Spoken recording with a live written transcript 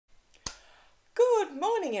Good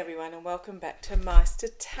morning everyone and welcome back to Meister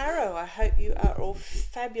Tarot. I hope you are all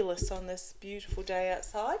fabulous on this beautiful day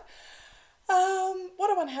outside. What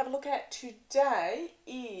I want to have a look at today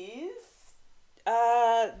is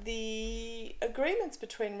the agreements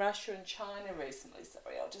between Russia and China recently.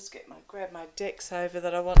 Sorry, I'll just grab my decks over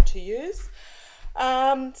that I want to use.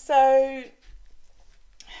 So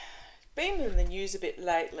been in the news a bit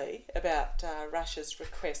lately about Russia's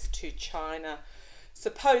request to China,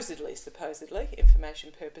 supposedly,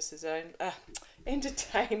 information purposes only,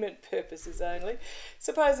 entertainment purposes only,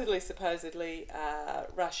 supposedly,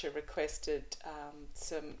 Russia requested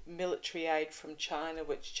some military aid from China,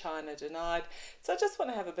 which China denied. So I just want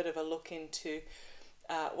to have a bit of a look into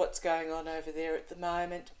what's going on over there at the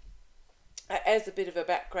moment. As a bit of a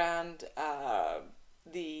background,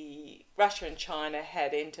 the Russia and China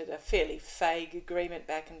had entered a fairly vague agreement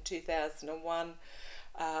back in 2001.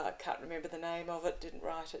 I can't remember the name of it, didn't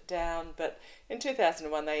write it down, but in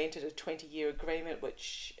 2001 they entered a 20-year agreement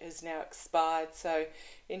which has now expired. So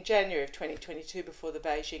in January of 2022, before the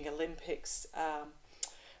Beijing Olympics,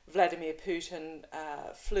 Vladimir Putin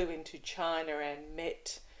flew into China and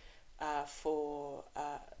met for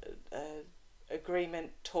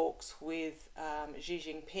agreement talks with Xi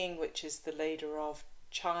Jinping, which is the leader of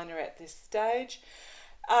China at this stage,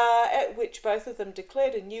 at which both of them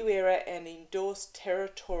declared a new era and endorsed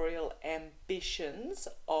territorial ambitions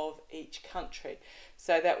of each country.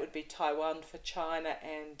 So that would be Taiwan for China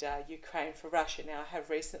and Ukraine for Russia. Now, I have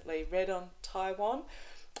recently read on Taiwan,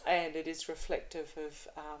 and it is reflective of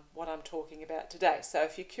what I'm talking about today. So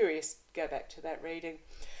if you're curious, go back to that reading.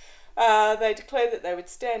 They declared that they would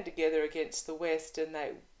stand together against the West and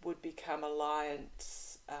they would become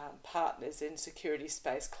alliance partners in security,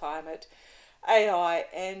 space, climate, AI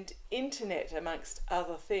and internet, amongst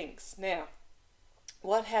other things. Now,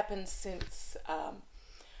 what happened since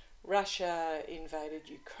Russia invaded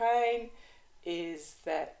Ukraine is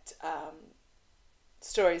that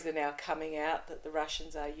stories are now coming out that the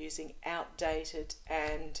Russians are using outdated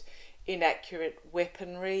and inaccurate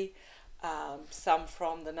weaponry, some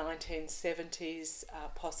from the 1970s,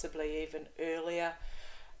 possibly even earlier.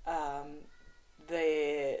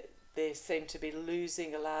 They seem to be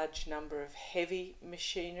losing a large number of heavy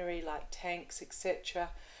machinery like tanks, etc.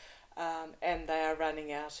 And they are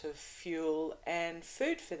running out of fuel and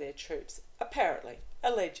food for their troops, apparently,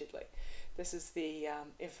 allegedly. This is the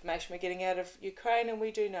information we're getting out of Ukraine, and we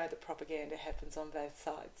do know that propaganda happens on both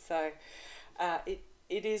sides. So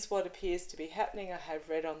it is what appears to be happening. I have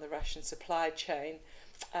read on the Russian supply chain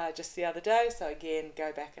just the other day, so again,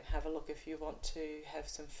 go back and have a look if you want to have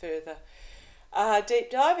some further deep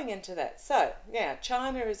diving into that. So now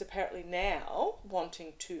China is apparently now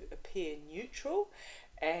wanting to appear neutral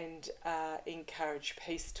and encourage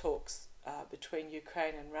peace talks between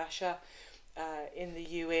Ukraine and Russia. In the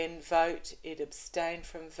UN vote, it abstained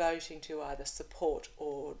from voting to either support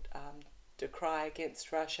or decry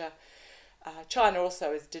against Russia. China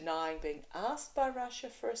also is denying being asked by Russia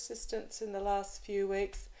for assistance in the last few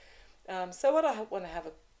weeks. So what I want to have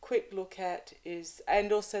a quick look at is,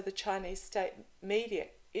 and also the Chinese state media,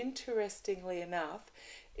 interestingly enough,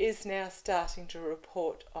 is now starting to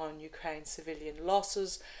report on Ukraine's civilian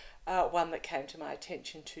losses. One that came to my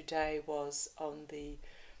attention today was on the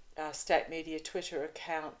state media Twitter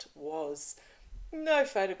account, was no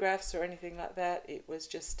photographs or anything like that. It was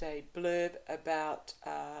just a blurb about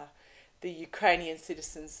the Ukrainian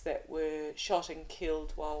citizens that were shot and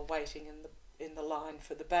killed while waiting in the line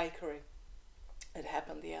for the bakery. It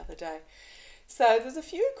happened the other day. So there's a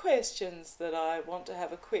few questions that I want to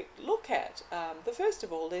have a quick look at. The first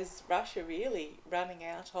of all, is Russia really running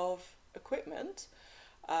out of equipment?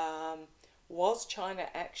 Was China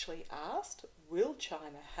actually asked? Will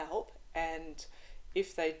China help? And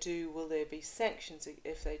if they do, will there be sanctions?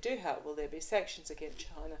 If they do help, will there be sanctions against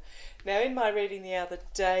China? Now, in my reading the other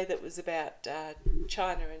day that was about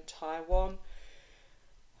China and Taiwan,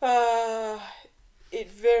 it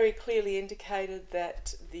very clearly indicated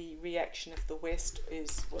that the reaction of the West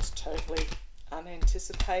was totally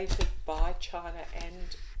unanticipated by China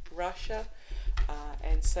and Russia,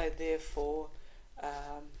 and so therefore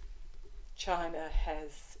China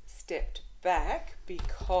has stepped back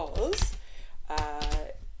because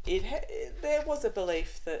there was a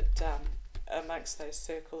belief that amongst those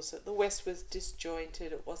circles that the West was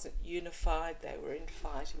disjointed, it wasn't unified, they were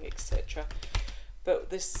infighting, etc.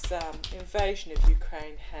 But this invasion of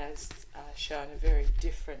Ukraine has shown a very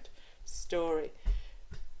different story.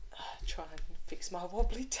 Try and fix my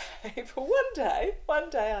wobbly table. One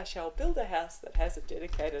day I shall build a house that has a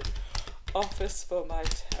dedicated office for my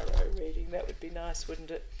tarot reading. That would be nice,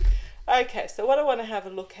 wouldn't it? Okay, so what I want to have a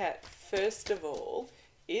look at first of all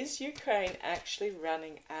is Ukraine actually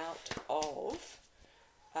running out of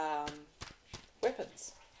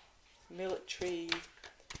weapons, military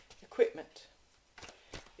equipment?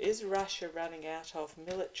 Is Russia running out of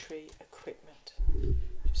military equipment?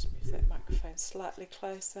 Just move that microphone slightly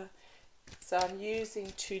closer. So I'm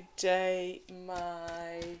using today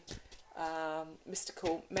my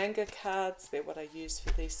mystical manga cards. They're what I use for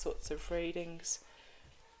these sorts of readings,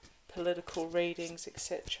 political readings,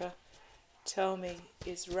 etc. Tell me,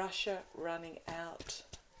 is Russia running out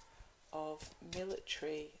of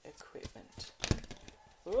military equipment?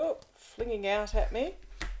 Oh, flinging out at me.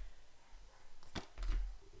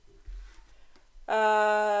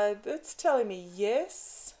 That's telling me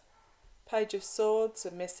yes. Page of Swords,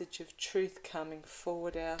 a message of truth coming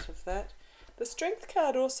forward out of that. The Strength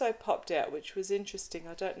card also popped out, which was interesting.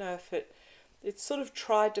 I don't know if it sort of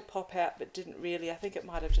tried to pop out but didn't really. I think it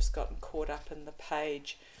might have just gotten caught up in the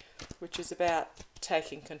page, which is about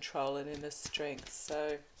taking control and inner strength.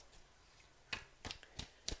 So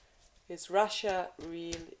is Russia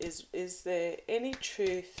real? Is there any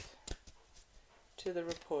truth to the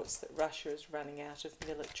reports that Russia is running out of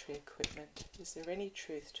military equipment? Is there any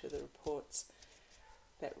truth to the reports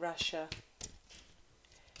that Russia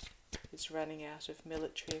is running out of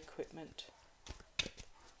military equipment?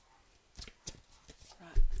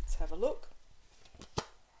 Right, let's have a look.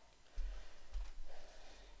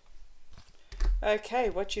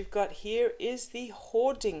 Okay, what you've got here is the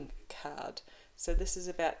Hoarding card. So this is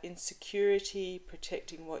about insecurity,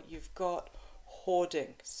 protecting what you've got,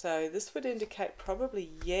 hoarding. So this would indicate probably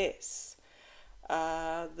yes.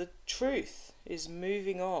 The truth is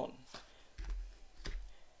moving on.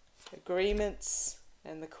 Agreements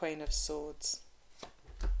and the Queen of Swords.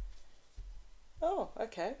 Oh,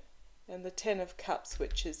 okay. And the Ten of Cups,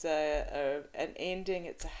 which is an ending.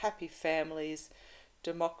 It's a happy families,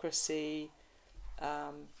 democracy,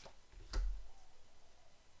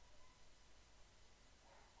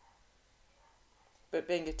 but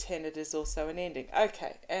being a 10, it is also an ending.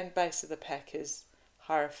 Okay, and base of the pack is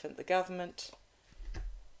Hierophant, the government.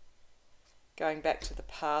 Going back to the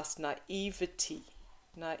past, naivety,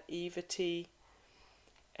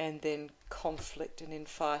 and then conflict and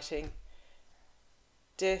infighting.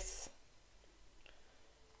 Death,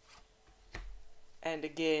 and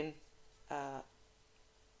again,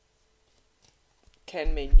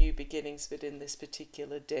 can mean new beginnings, but in this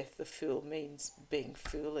particular death, the Fool means being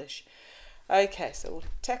foolish. Okay, so we'll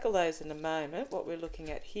tackle those in a moment. What we're looking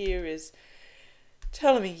at here is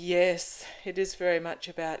telling me yes, it is very much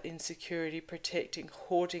about insecurity, protecting,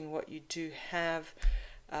 hoarding what you do have,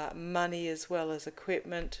 money as well as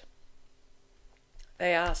equipment.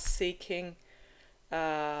 They are seeking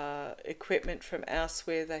equipment from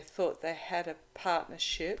elsewhere. They thought they had a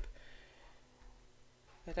partnership.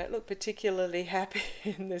 They don't look particularly happy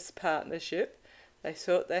in this partnership. They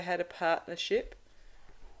thought they had a partnership,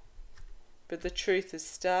 but the truth is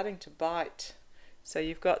starting to bite. So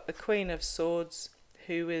you've got the Queen of Swords,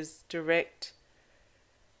 who is direct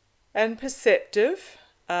and perceptive,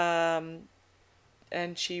 and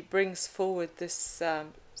she brings forward this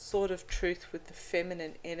sort of truth with the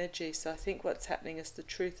feminine energy. So I think what's happening is the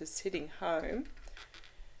truth is hitting home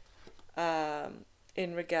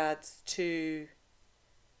in regards to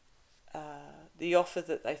the offer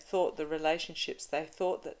that they thought, the relationships they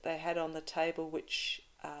thought that they had on the table, which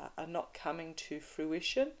are not coming to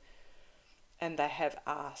fruition, and they have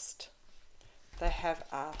asked. They have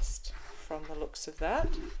asked from the looks of that.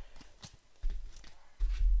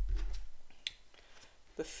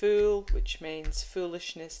 The Fool, which means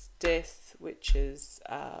foolishness. Death, which is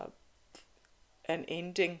an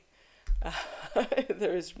ending.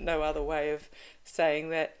 There is no other way of saying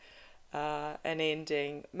that. An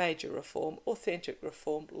ending, major reform, authentic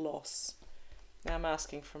reform, loss. Now I'm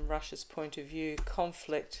asking from Russia's point of view,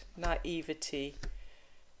 conflict, naivety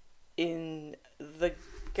in the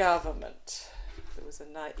government. There was a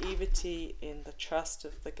naivety in the trust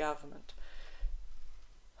of the government.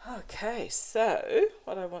 Okay, so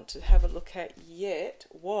what I want to have a look at yet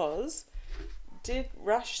was, did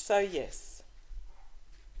Russia, so yes,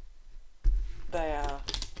 they are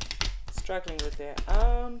struggling with their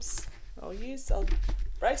arms. I'll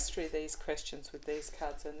race through these questions with these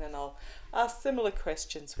cards, and then I'll ask similar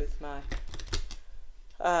questions with my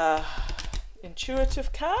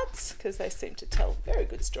intuitive cards, because they seem to tell very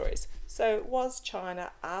good stories. So, was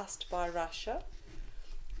China asked by Russia?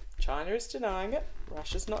 China is denying it.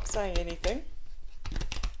 Russia's not saying anything.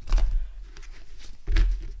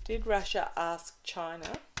 Did Russia ask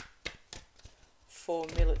China for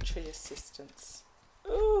military assistance?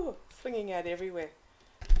 Ooh, flinging out everywhere.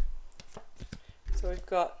 So we've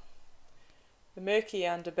got the murky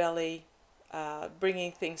underbelly,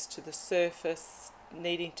 bringing things to the surface,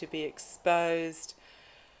 needing to be exposed.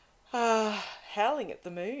 Howling at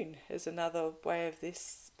the moon is another way of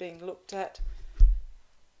this being looked at.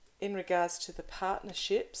 In regards to the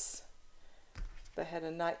partnerships, they had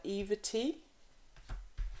a naivety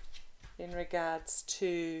in regards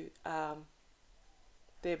to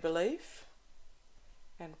their belief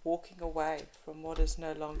and walking away from what is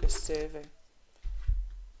no longer serving.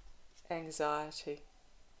 Anxiety.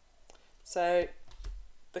 So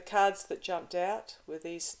the cards that jumped out were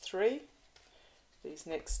these three. These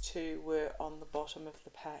next two were on the bottom of the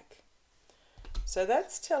pack. So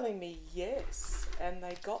that's telling me yes, and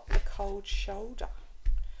they got the cold shoulder.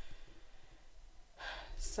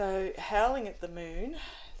 So howling at the moon,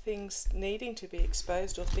 things needing to be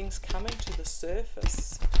exposed or things coming to the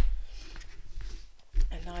surface.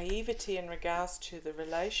 A naivety in regards to the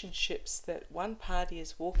relationships that one party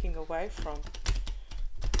is walking away from.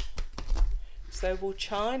 So will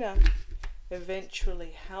China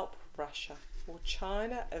eventually help Russia? Will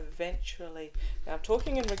China eventually... Now I'm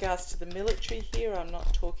talking in regards to the military here, I'm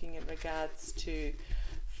not talking in regards to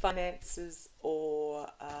finances or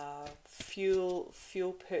fuel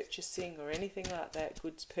purchasing or anything like that,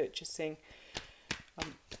 goods purchasing.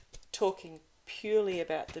 I'm talking purely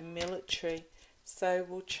about the military. So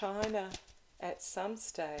will China at some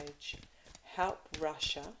stage help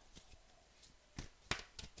Russia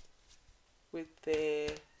with their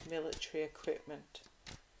military equipment?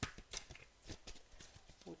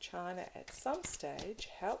 Will China at some stage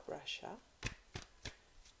help Russia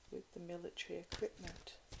with the military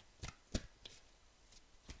equipment?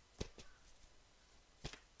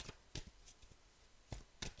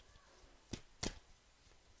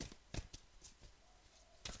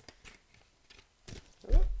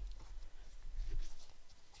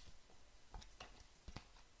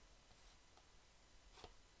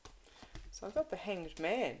 So I've got the Hanged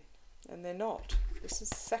Man, and they're not. This is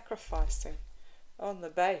sacrificing on the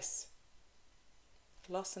base.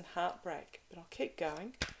 Loss and heartbreak. But I'll keep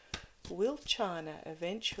going. Will China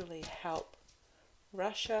eventually help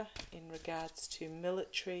Russia in regards to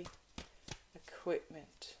military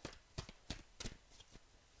equipment?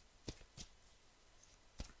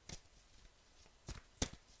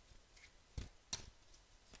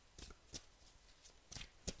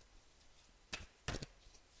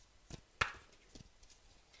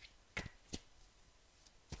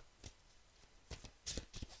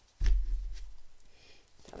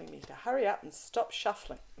 Telling me to hurry up and stop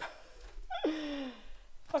shuffling.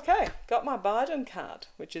 Okay, got my Biden card,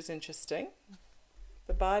 which is interesting.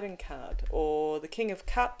 The Biden card, or the King of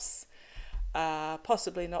Cups.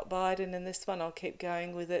 Possibly not Biden in this one, I'll keep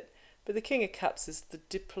going with it. But the King of Cups is the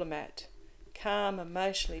diplomat. Calm,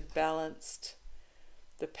 emotionally balanced,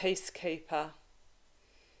 the peacekeeper.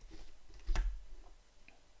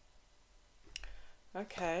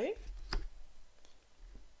 Okay.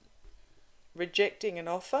 Rejecting an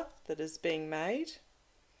offer that is being made.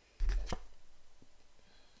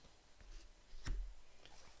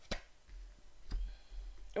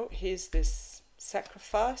 Oh, here's this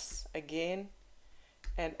sacrifice again,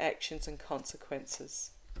 and actions and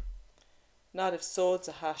consequences. Knight of Swords,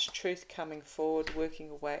 a harsh truth coming forward, walking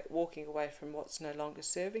away from what's no longer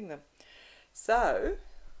serving them. So,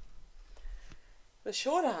 the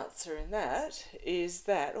short answer in that is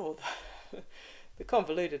that, or the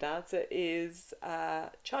convoluted answer is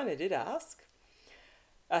China did ask.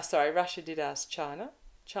 Russia did ask China.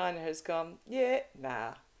 China has gone, yeah,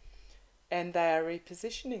 nah. And they are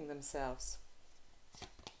repositioning themselves.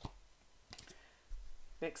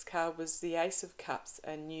 Next card was the Ace of Cups,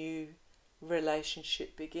 a new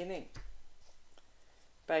relationship beginning.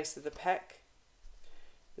 Base of the pack.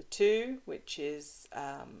 The 2, which is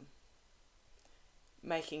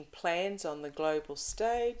making plans on the global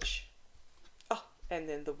stage. Oh, and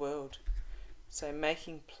then the World. So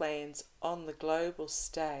making plans on the global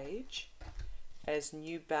stage as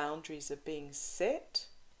new boundaries are being set.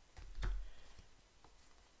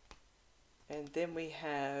 And then we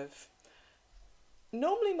have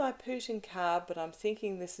normally my Putin card, but I'm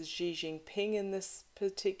thinking this is Xi Jinping in this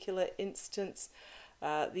particular instance.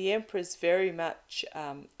 The Emperor is very much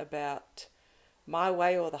about my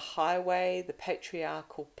way or the highway, the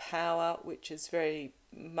patriarchal power, which is very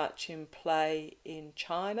much in play in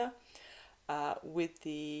China, with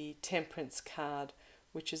the Temperance card,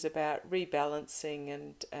 which is about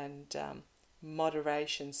rebalancing and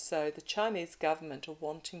moderation. So the Chinese government are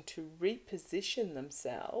wanting to reposition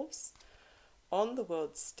themselves on the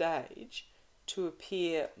world stage to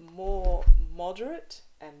appear more moderate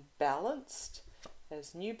and balanced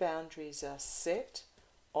as new boundaries are set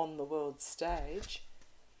on the world stage,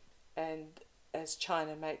 and as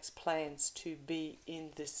China makes plans to be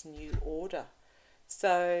in this new order.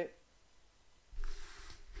 So,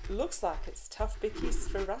 looks like it's tough bickies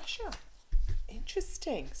for Russia.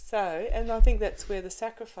 Interesting. So, and I think that's where the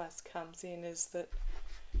sacrifice comes in, is that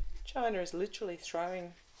China is literally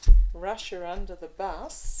throwing Russia under the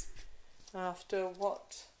bus after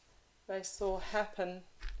what they saw happen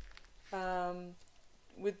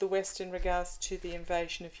with the West in regards to the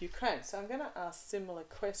invasion of Ukraine. So I'm going to ask similar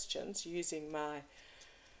questions using my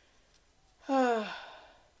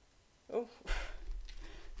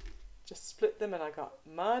just split them, and I got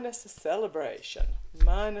minus a celebration.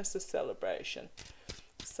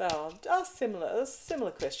 So I'll ask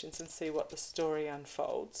similar questions and see what the story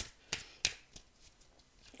unfolds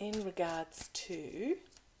in regards to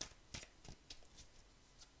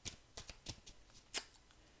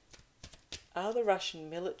are the Russian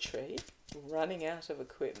military running out of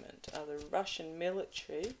equipment? Are the Russian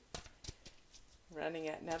military running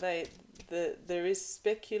out? Now, there is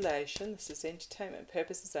speculation, this is entertainment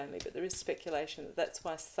purposes only, but there is speculation that that's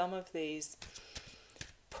why some of these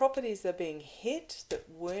properties are being hit that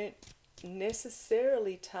weren't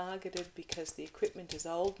necessarily targeted because the equipment is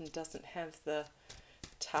old and doesn't have the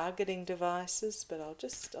targeting devices, but I'll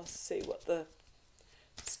see what the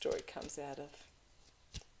story comes out of.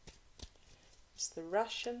 It's the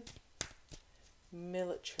Russian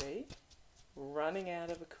military running out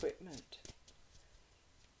of equipment.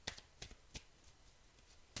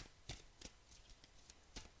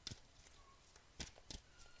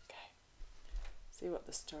 Okay, see what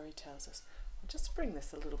the story tells us. I'll just bring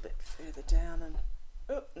this a little bit further down and,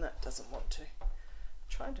 oh, no, it doesn't want to. I'm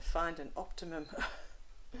trying to find an optimum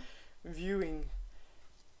viewing.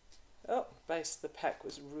 Oh, base of the pack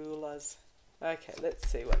was rulers. Okay, let's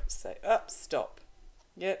see what it say. Up, stop.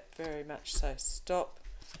 Yep, very much so. Stop.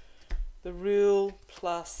 The rule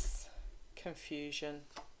plus confusion.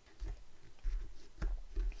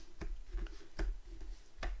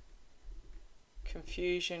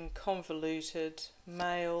 Confusion, convoluted,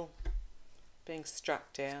 male being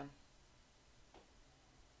struck down.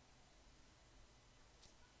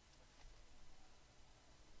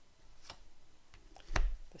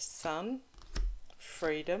 The sun,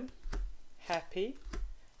 freedom, happy,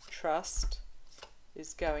 trust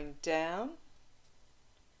is going down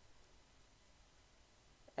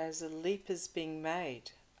as a leap is being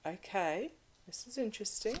made. Okay, this is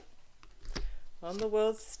interesting. On the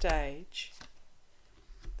world stage,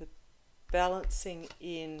 the balancing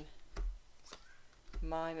in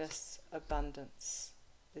minus abundance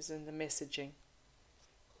is in the messaging.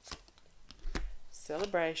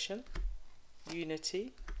 Celebration,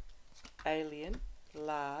 unity, alien,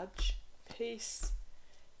 large, peace,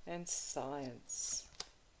 and science.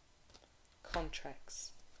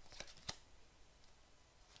 Contracts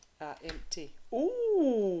are empty.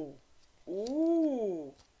 Ooh!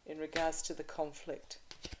 In regards to the conflict.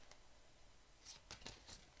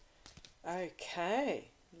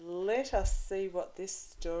 Okay, let us see what this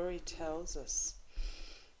story tells us.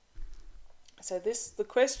 So the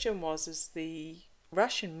question was, is the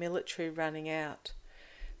Russian military running out?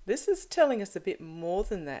 This is telling us a bit more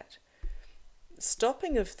than that.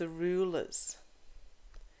 Stopping of the rulers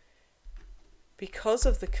because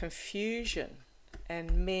of the confusion and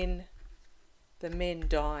the men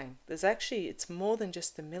dying. It's more than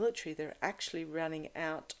just the military. They're actually running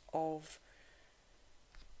out of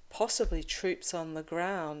possibly troops on the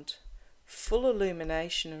ground. Full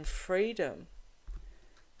illumination and freedom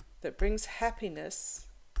that brings happiness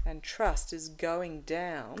and trust is going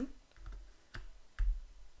down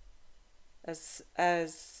as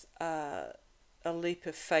a leap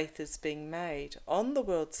of faith is being made. On the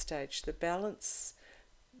world stage, the balance,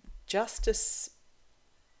 justice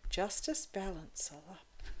balance. I'll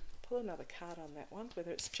pull another card on that one, whether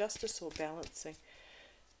it's justice or balancing.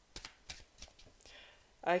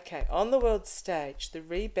 Okay, on the world stage, the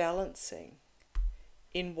rebalancing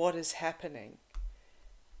in what is happening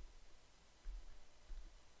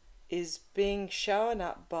is being shown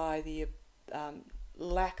up by the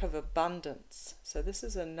lack of abundance. So this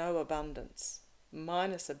is a no abundance,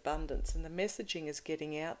 minus abundance, and the messaging is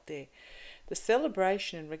getting out there. The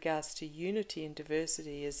celebration in regards to unity and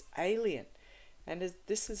diversity is alien, and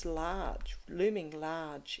this is large, looming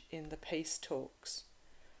large in the peace talks.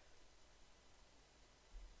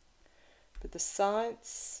 But the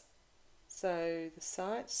science,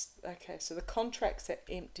 okay, so the contracts are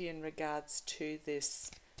empty in regards to this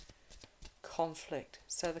conflict.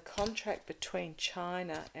 So the contract between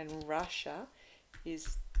China and Russia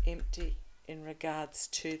is empty. in regards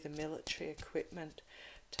to the military equipment.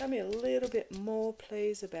 Tell me a little bit more,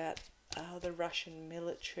 please, about the Russian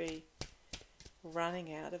military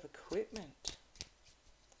running out of equipment.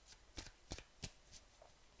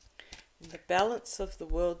 In the balance of the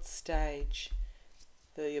world stage,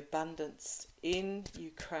 the abundance in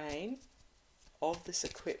Ukraine of this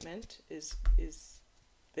equipment is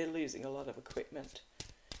they're losing a lot of equipment,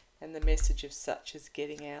 and the message of such is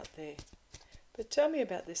getting out there. But tell me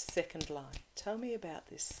about this second line. Tell me about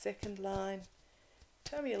this second line.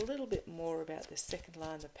 Tell me a little bit more about this second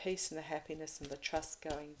line, the peace and the happiness and the trust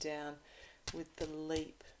going down with the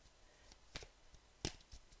leap.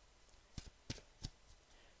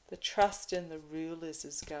 The trust in the rulers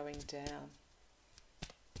is going down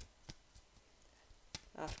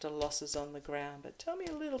after losses on the ground. But tell me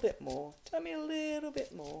a little bit more. Tell me a little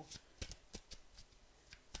bit more.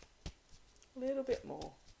 A little bit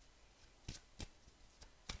more.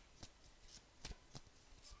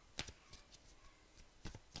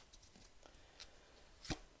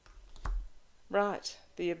 Right,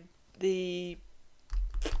 the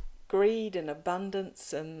greed and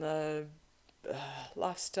abundance and the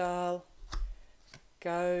lifestyle,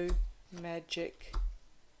 go, magic,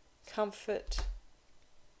 comfort,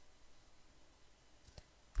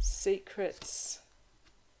 secrets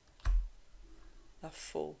are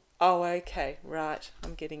full. Oh, okay, right,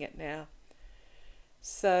 I'm getting it now.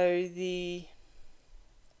 So the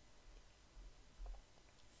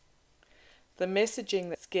messaging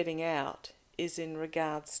that's getting out is in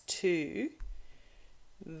regards to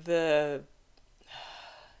the,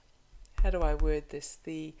 how do I word this,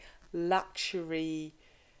 the luxury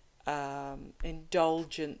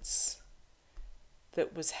indulgence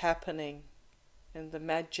that was happening and the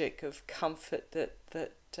magic of comfort that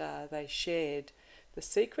they shared. The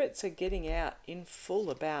secrets are getting out in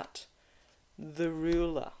full about the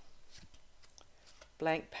ruler.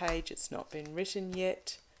 Blank page, it's not been written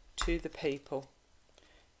yet, to the people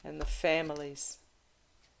and the families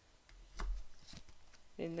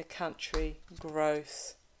in the country.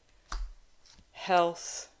 Growth,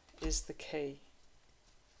 health is the key.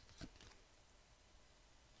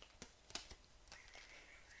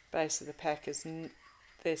 Base of the pack is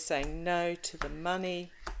they're saying no to the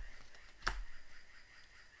money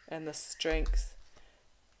and the strength.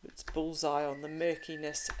 It's bullseye on the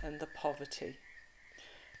murkiness and the poverty.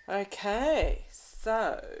 Okay,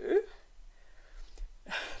 so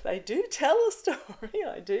they do tell a story.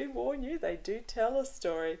 I do warn you, they do tell a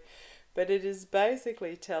story, but it is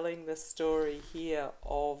basically telling the story here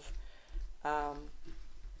of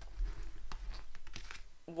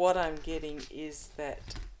what I'm getting is that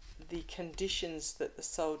the conditions that the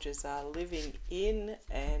soldiers are living in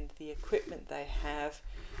and the equipment they have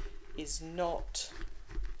is not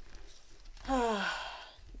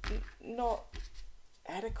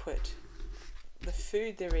adequate. The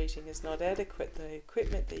food they're eating is not adequate. The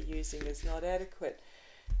equipment they're using is not adequate.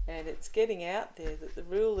 And it's getting out there that the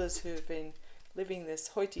rulers who have been living this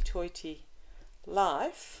hoity-toity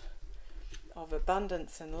life of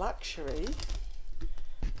abundance and luxury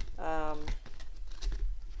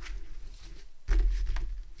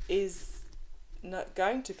is not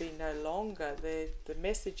going to be no longer. The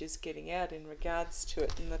message is getting out in regards to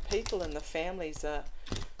it, and the people and the families are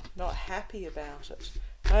not happy about it.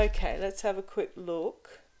 Okay, let's have a quick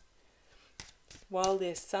look. While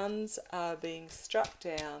their sons are being struck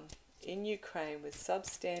down in Ukraine with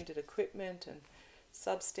substandard equipment and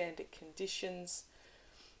substandard conditions,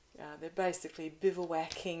 they're basically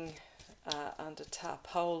bivouacking under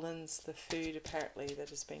tarpaulins. The food apparently that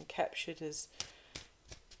has been captured is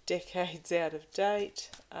decades out of date.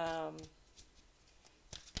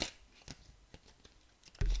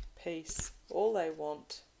 Peace. All they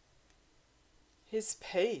want is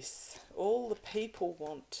peace. All the people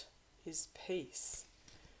want is peace.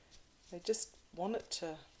 They just want it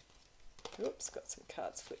to... Oops, got some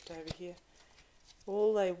cards flipped over here.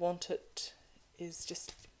 All they want it is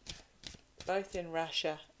just, both in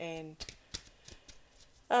Russia and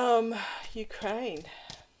Ukraine.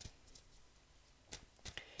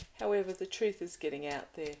 However, the truth is getting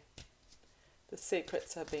out there. The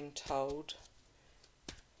secrets are being told.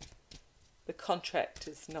 The contract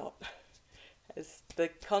is not. As the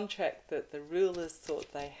contract that the rulers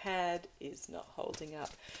thought they had is not holding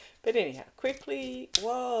up. But anyhow, quickly,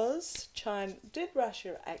 was China, did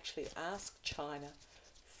Russia actually ask China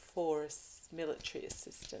for military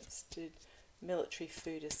assistance? Did military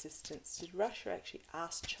food assistance? Did Russia actually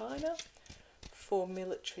ask China for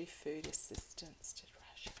military food assistance? Did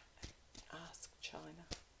Russia ask China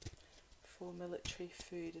for military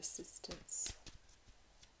food assistance?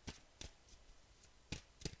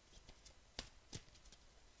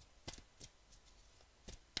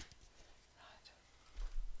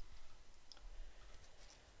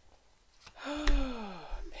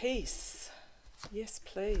 Peace. Yes,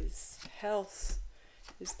 please. Health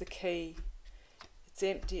is the key. It's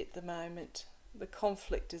empty at the moment. The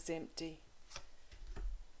conflict is empty.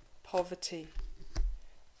 Poverty.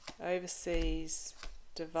 Overseas.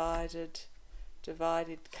 Divided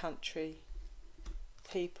country.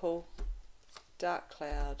 People. Dark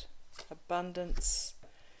cloud. Abundance.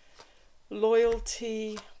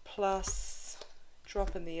 Loyalty plus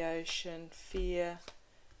drop in the ocean. Fear.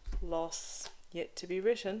 Loss. Yet to be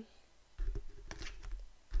written.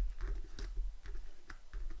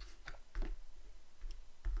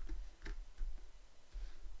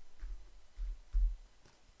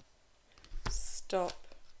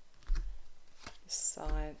 Stop the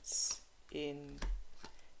science in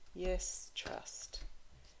yes, trust.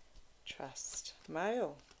 Trust.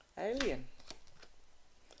 Male. Alien.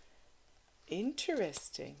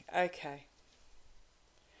 Interesting. Okay.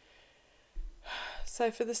 So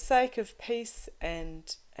for the sake of peace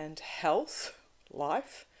and health,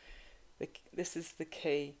 life, this is the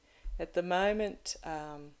key. At the moment,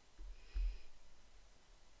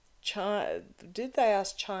 China, did they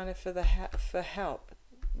ask China for help?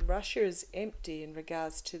 Russia is empty in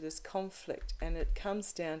regards to this conflict, and it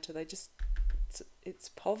comes down to it's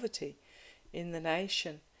poverty in the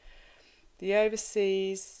nation. The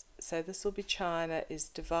overseas, so this will be China, is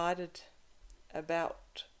divided about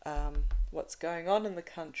what's going on in the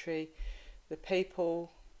country. The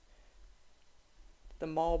people, the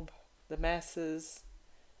mob, the masses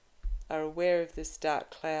are aware of this dark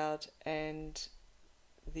cloud and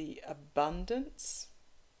the abundance.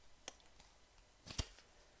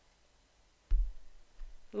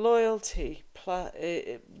 Loyalty.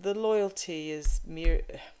 The loyalty is the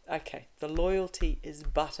loyalty is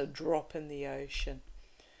but a drop in the ocean.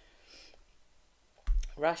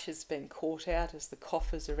 Russia's been caught out as the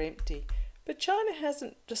coffers are empty, but China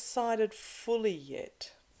hasn't decided fully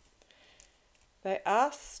yet. They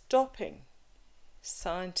are stopping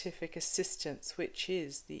scientific assistance, which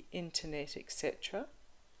is the internet, etc.,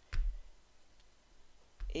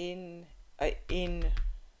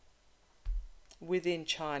 within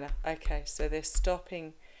China. Okay, so they're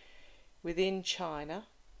stopping within China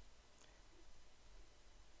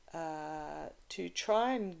to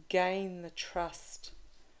try and gain the trust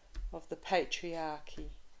of the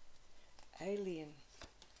patriarchy. Alien.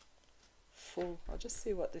 Full. I'll just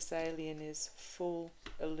see what this alien is. Full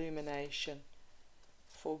illumination.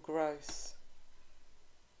 For growth.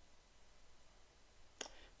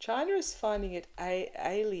 China is finding it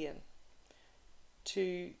alien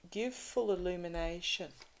to give full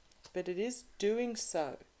illumination, but it is doing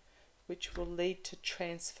so, which will lead to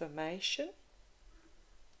transformation.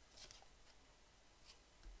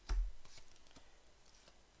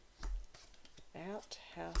 Out,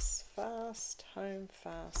 house fast, home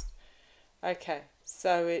fast. Okay,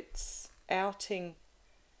 so it's outing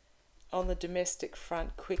on the domestic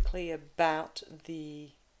front quickly about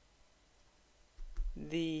the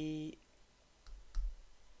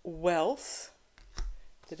wealth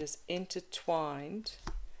that is intertwined.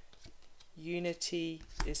 Unity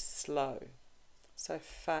is slow. So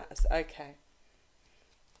fast. Okay.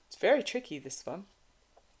 It's very tricky, this one.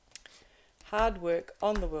 Hard work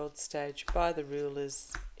on the world stage by the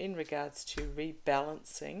rulers in regards to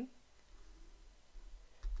rebalancing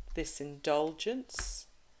this indulgence,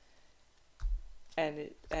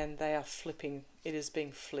 and they are flipping. It is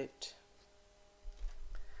being flipped.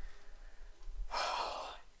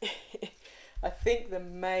 I think the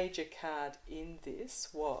major card in this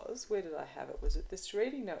was, where did I have it? Was it this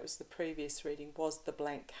reading? No, it was the previous reading, was the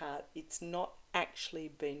blank card. It's not actually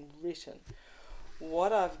been written.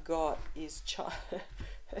 What I've got is China.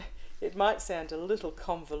 It might sound a little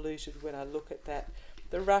convoluted when I look at that.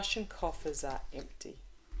 The Russian coffers are empty.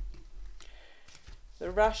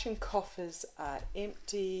 The Russian coffers are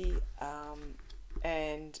empty,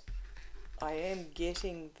 and I am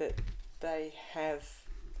getting that they have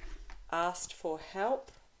asked for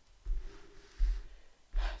help.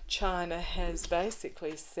 China has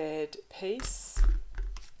basically said peace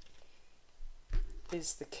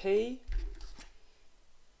is the key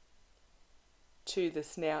to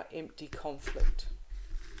this now empty conflict.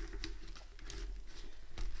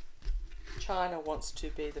 China wants to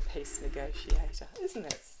be the peace negotiator. Isn't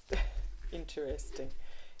that interesting?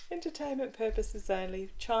 Entertainment purposes only.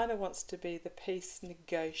 China wants to be the peace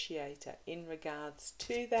negotiator. In regards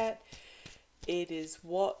to that, it is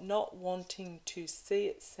not wanting to see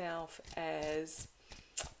itself as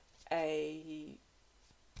a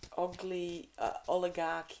ugly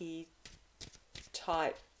oligarchy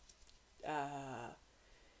type.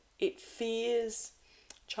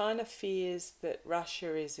 China fears that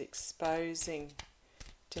Russia is exposing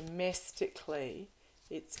domestically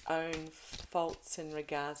its own faults in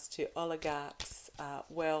regards to oligarchs,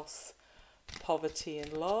 wealth, poverty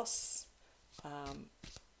and loss,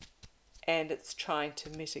 and it's trying to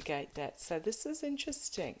mitigate that. So this is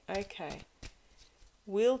interesting. Okay.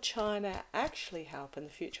 Will China actually help in the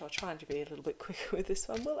future? I'll try to be a little bit quicker with this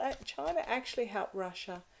one. Will China actually help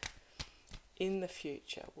Russia in the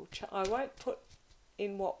future? I won't put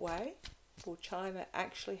in what way. Will China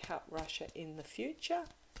actually help Russia in the future?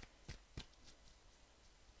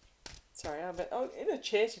 Sorry, I'm in a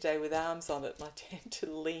chair today with arms on it, and I tend to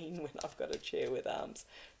lean when I've got a chair with arms.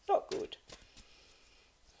 Not good.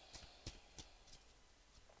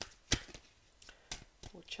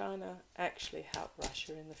 Will China actually help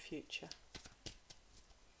Russia in the future?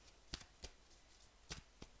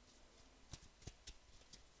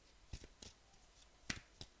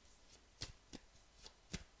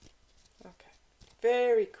 Okay,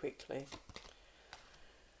 very quickly.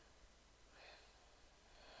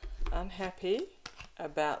 Unhappy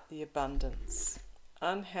about the abundance.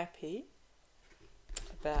 Unhappy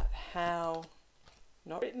about how,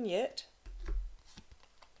 not written yet,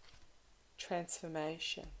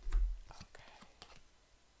 transformation. Okay.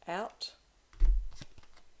 Out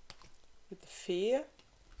with the fear,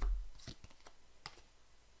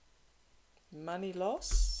 money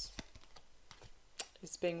loss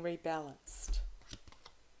is being rebalanced.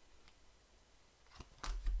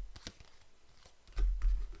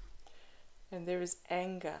 And there is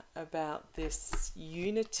anger about this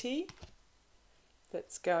unity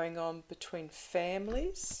that's going on between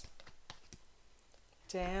families,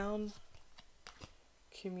 down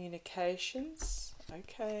communications.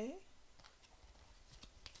 Okay.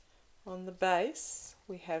 On the base,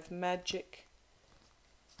 we have magic,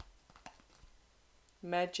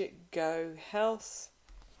 go health,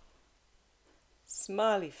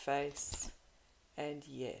 smiley face, and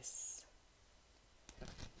yes.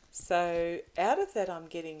 So out of that I'm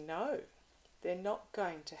getting no. They're not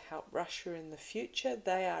going to help Russia in the future.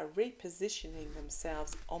 They are repositioning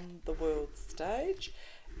themselves on the world stage.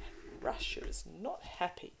 And Russia is not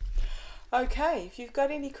happy. Okay, if you've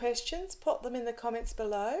got any questions, put them in the comments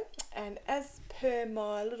below. And as per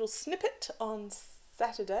my little snippet on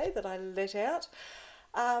Saturday that I let out,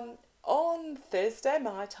 on Thursday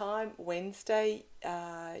my time, Wednesday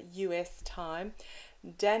US time,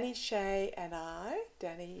 Danny Shea and I,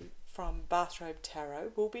 Danny from Bathrobe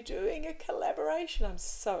Tarot, will be doing a collaboration. I'm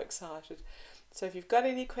so excited. So if you've got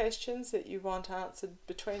any questions that you want answered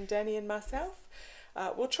between Danny and myself,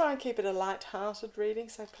 we'll try and keep it a light-hearted reading,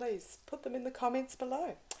 so please put them in the comments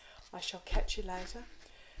below. I shall catch you later.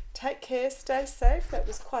 Take care, stay safe. That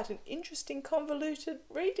was quite an interesting, convoluted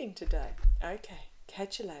reading today. Okay,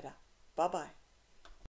 catch you later. Bye-bye.